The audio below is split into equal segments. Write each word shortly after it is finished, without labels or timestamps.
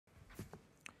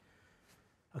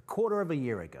A quarter of a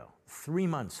year ago, 3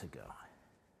 months ago,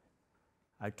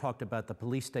 I talked about the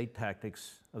police state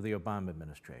tactics of the Obama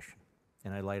administration,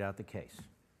 and I laid out the case.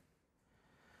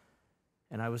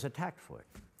 And I was attacked for it.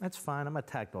 That's fine, I'm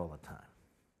attacked all the time.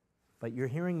 But you're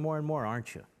hearing more and more,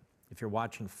 aren't you? If you're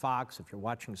watching Fox, if you're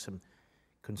watching some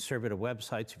conservative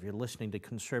websites, if you're listening to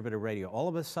conservative radio, all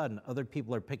of a sudden other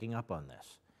people are picking up on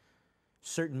this.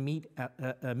 Certain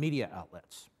media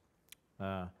outlets,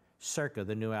 Circa,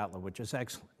 the new outlet, which is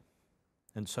excellent,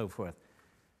 and so forth,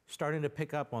 starting to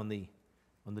pick up on the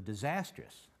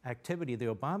disastrous activity of the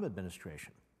Obama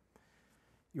administration.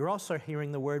 You're also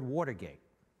hearing the word Watergate.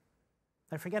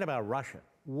 Now forget about Russia.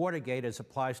 Watergate as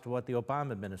applies to what the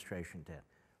Obama administration did.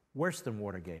 Worse than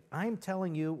Watergate. I'm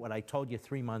telling you what I told you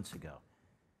 3 months ago.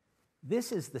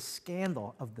 This is the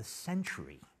scandal of the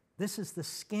century. This is the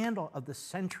scandal of the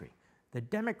century. The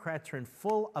Democrats are in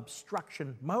full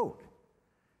obstruction mode.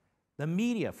 The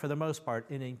media, for the most part,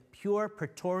 in a pure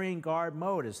Praetorian Guard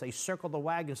mode as they circle the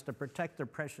wagons to protect their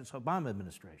precious Obama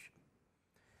administration.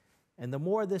 And the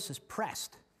more this is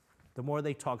pressed, the more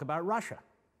they talk about Russia.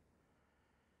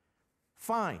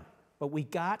 Fine, but we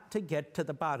got to get to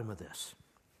the bottom of this.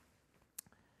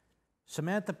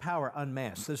 Samantha Power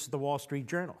unmasked. This is the Wall Street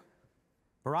Journal.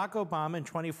 Barack Obama in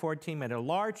 2014 made a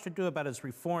large to-do about his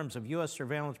reforms of U.S.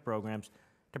 surveillance programs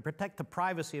to protect the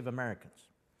privacy of Americans.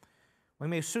 We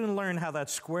may soon learn how that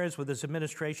squares with his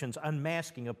administration's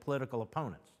unmasking of political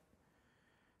opponents.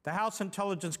 The House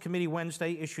Intelligence Committee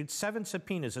Wednesday issued 7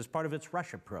 subpoenas as part of its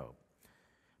Russia probe.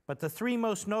 But the 3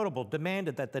 most notable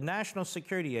demanded that the National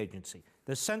Security Agency,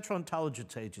 the Central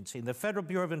Intelligence Agency, and the Federal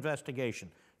Bureau of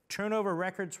Investigation turn over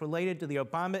records related to the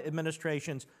Obama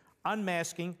administration's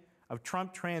unmasking of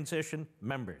Trump transition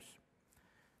members.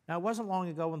 Now, it wasn't long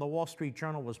ago when the Wall Street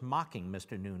Journal was mocking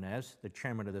Mr. Nunes, the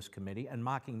chairman of this committee, and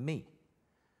mocking me,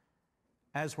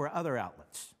 as were other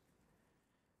outlets.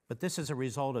 But this is a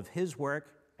result of his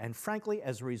work, and frankly,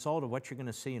 as a result of what you're going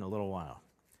to see in a little while.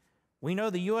 We know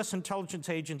the U.S. intelligence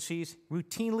agencies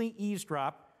routinely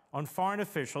eavesdrop on foreign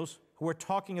officials who are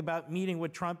talking about meeting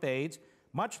with Trump aides.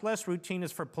 Much less routine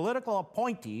is for political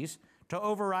appointees to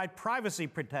override privacy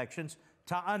protections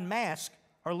to unmask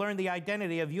or learn the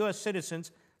identity of U.S.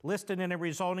 citizens listed in a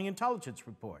resulting intelligence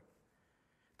report.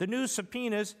 The new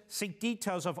subpoenas seek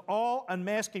details of all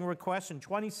unmasking requests in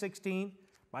 2016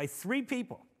 by 3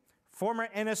 people. Former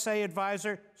NSA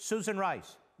advisor Susan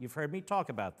Rice, you've heard me talk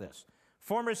about this.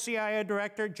 Former CIA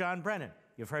Director John Brennan,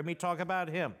 you've heard me talk about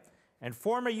him. And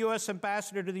former U.S.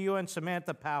 Ambassador to the UN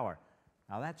Samantha Power.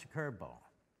 Now that's a curveball.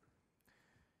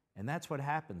 And that's what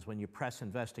happens when you press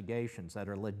investigations that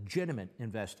are legitimate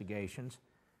investigations,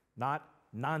 not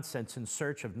nonsense in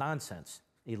search of nonsense,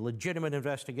 a legitimate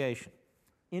investigation.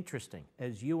 Interesting,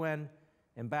 as UN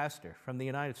ambassador from the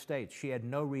United States, she had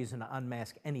no reason to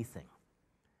unmask anything.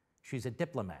 She's a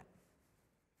diplomat.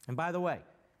 And by the way,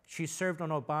 she served on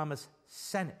Obama's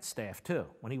Senate staff too,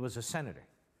 when he was a senator.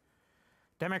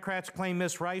 Democrats claim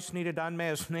Ms. Rice needed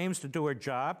unmasked names to do her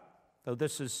job, though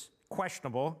this is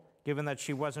questionable, given that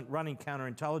she wasn't running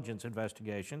counterintelligence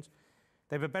investigations.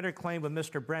 They have a better claim with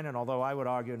Mr. Brennan, although I would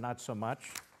argue not so much.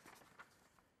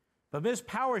 But Ms.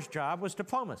 Power's job was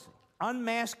diplomacy.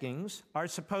 Unmaskings are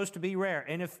supposed to be rare,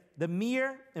 and if the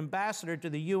mere ambassador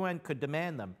to the UN could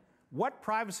demand them, what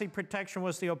privacy protection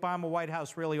was the Obama White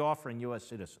House really offering U.S.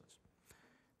 citizens?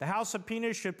 The House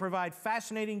subpoenas should provide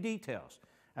fascinating details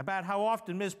about how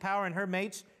often Ms. Power and her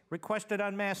mates requested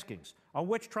unmaskings, on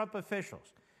which Trump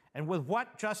officials, and with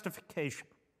what justification.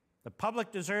 The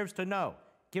public deserves to know,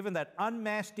 given that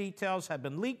unmasked details have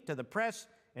been leaked to the press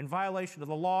in violation of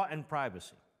the law and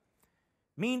privacy.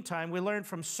 Meantime, we learned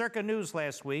from Circa News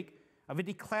last week of a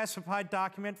declassified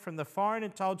document from the Foreign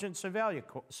Intelligence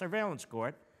Surveillance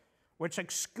Court, which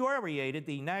excoriated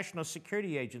the National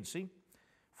Security Agency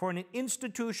for an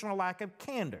institutional lack of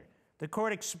candor. The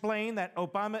court explained that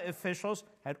Obama officials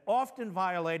had often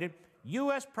violated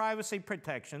U.S. privacy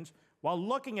protections while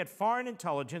looking at foreign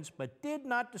intelligence, but did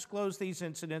not disclose these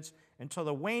incidents until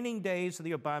the waning days of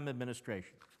the Obama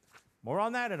administration. More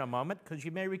on that in a moment, because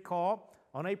you may recall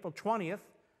on April 20th,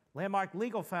 Landmark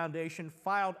Legal Foundation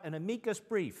filed an amicus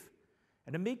brief.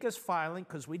 An amicus filing,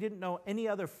 because we didn't know any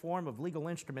other form of legal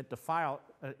instrument to file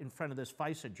in front of this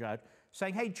FISA judge,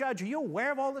 saying, hey, judge, are you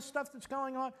aware of all this stuff that's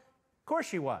going on? Of course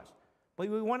she was. But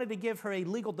we wanted to give her a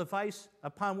legal device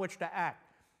upon which to act.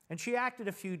 And she acted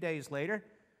a few days later,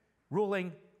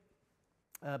 ruling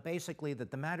basically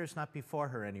that the matter's not before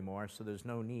her anymore, so there's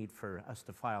no need for us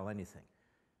to file anything.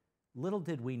 Little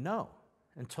did we know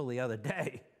until the other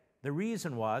day. The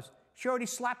reason was she already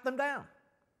slapped them down.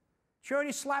 She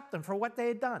already slapped them for what they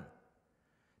had done.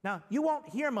 Now, you won't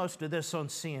hear most of this on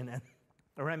CNN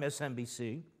or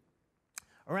MSNBC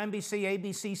or NBC,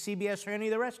 ABC, CBS, or any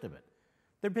of the rest of it.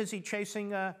 They're busy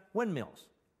chasing windmills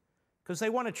because they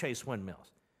want to chase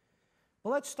windmills.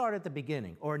 Well, let's start at the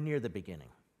beginning or near the beginning.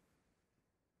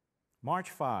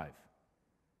 March 5,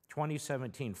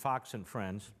 2017, Fox and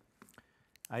Friends.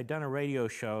 I had done a radio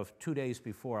show 2 days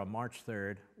before on March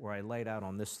 3rd where I laid out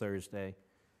on this Thursday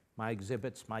my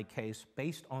exhibits, my case,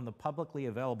 based on the publicly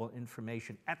available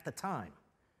information at the time,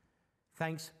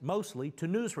 thanks mostly to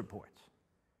news reports.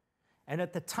 And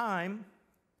at the time,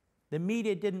 the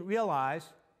media didn't realize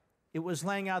it was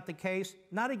laying out the case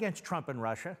not against Trump and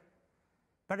Russia,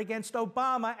 but against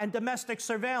Obama and domestic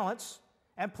surveillance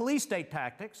and police state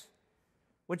tactics,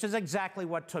 which is exactly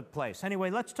what took place. Anyway,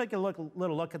 let's take a little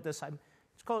look at this.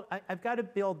 I've got to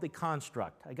build the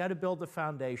construct. I've got to build the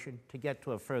foundation to get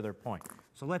to a further point.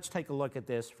 So let's take a look at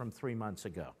this from 3 months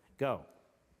ago. Go.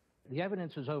 The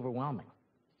evidence is overwhelming.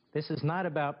 This is not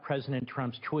about President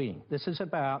Trump's tweeting. This is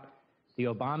about the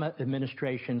Obama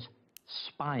administration's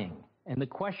spying. And the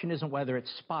question isn't whether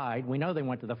it's spied. We know they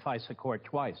went to the FISA court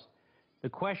twice. The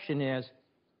question is,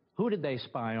 who did they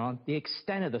spy on? The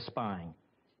extent of the spying.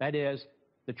 That is,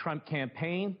 the Trump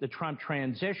campaign, the Trump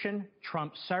transition,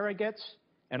 Trump surrogates.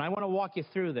 And I want to walk you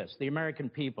through this, the American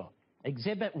people.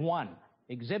 Exhibit 1.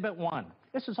 Exhibit 1.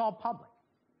 This is all public.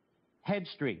 Head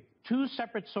Street. 2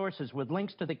 separate sources with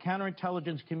links to the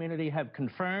counterintelligence community have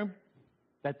confirmed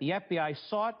that the FBI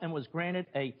sought and was granted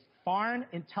a Foreign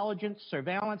Intelligence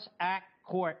Surveillance Act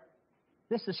court.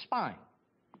 This is spying.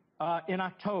 In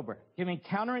October, giving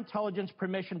counterintelligence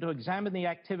permission to examine the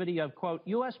activity of, quote,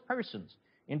 U.S. persons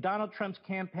in Donald Trump's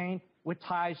campaign with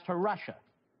ties to Russia.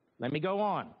 Let me go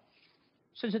on.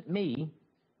 This isn't me.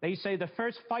 They say the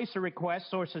first FISA request,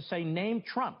 sources say, named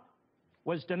Trump,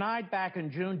 was denied back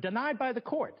in June, denied by the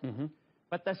court.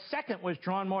 But the second was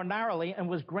drawn more narrowly and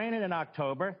was granted in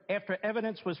October after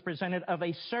evidence was presented of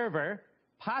a server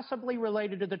possibly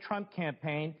related to the Trump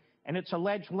campaign and its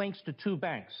alleged links to 2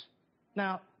 banks.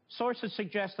 Now, sources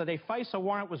suggest that a FISA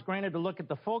warrant was granted to look at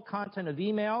the full content of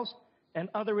emails and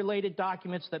other related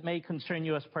documents that may concern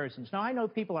U.S. persons. Now, I know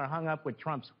people are hung up with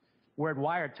Trump's word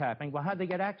wiretapping. Well, how'd they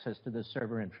get access to this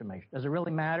server information? Does it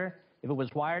really matter if it was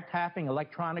wiretapping,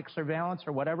 electronic surveillance,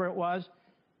 or whatever it was?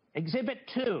 Exhibit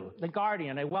 2, The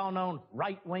Guardian, a well-known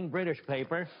right-wing British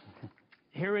paper.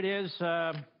 Here it is,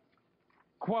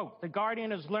 quote, The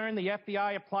Guardian has learned the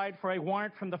FBI applied for a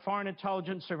warrant from the Foreign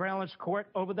Intelligence Surveillance Court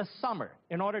over the summer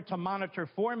in order to monitor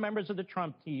 4 members of the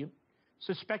Trump team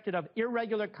suspected of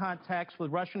irregular contacts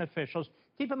with Russian officials.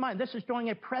 Keep in mind, this is during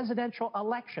a presidential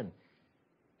election.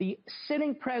 The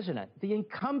sitting president, the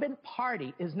incumbent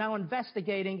party, is now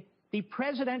investigating the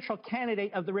presidential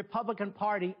candidate of the Republican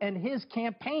Party and his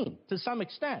campaign to some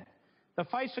extent. The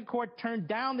FISA court turned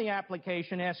down the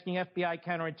application asking FBI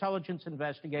counterintelligence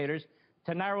investigators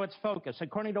to narrow its focus.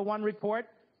 According to one report,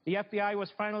 the FBI was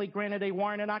finally granted a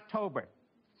warrant in October.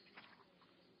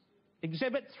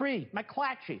 Exhibit 3,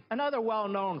 McClatchy, another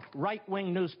well-known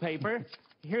right-wing newspaper.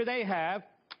 Here they have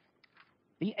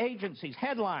the agencies.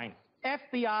 Headline,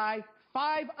 FBI,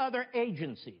 5 other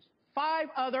agencies, 5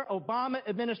 other Obama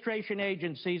administration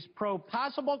agencies probe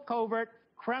possible covert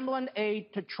Kremlin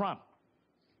aid to Trump.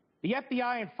 The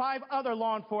FBI and 5 other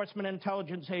law enforcement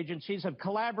intelligence agencies have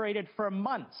collaborated for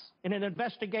months in an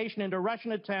investigation into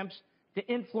Russian attempts to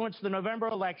influence the November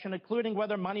election, including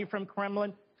whether money from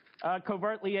Kremlin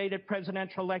covertly aided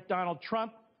presidential-elect Donald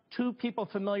Trump. 2 people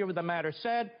familiar with the matter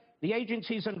said the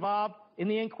agencies involved in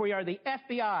the inquiry are the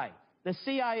FBI, the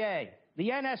CIA, the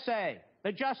NSA,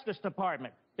 the Justice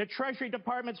Department, the Treasury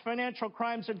Department's Financial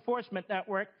Crimes Enforcement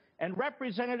Network, and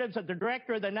representatives of the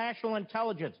Director of the National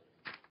Intelligence.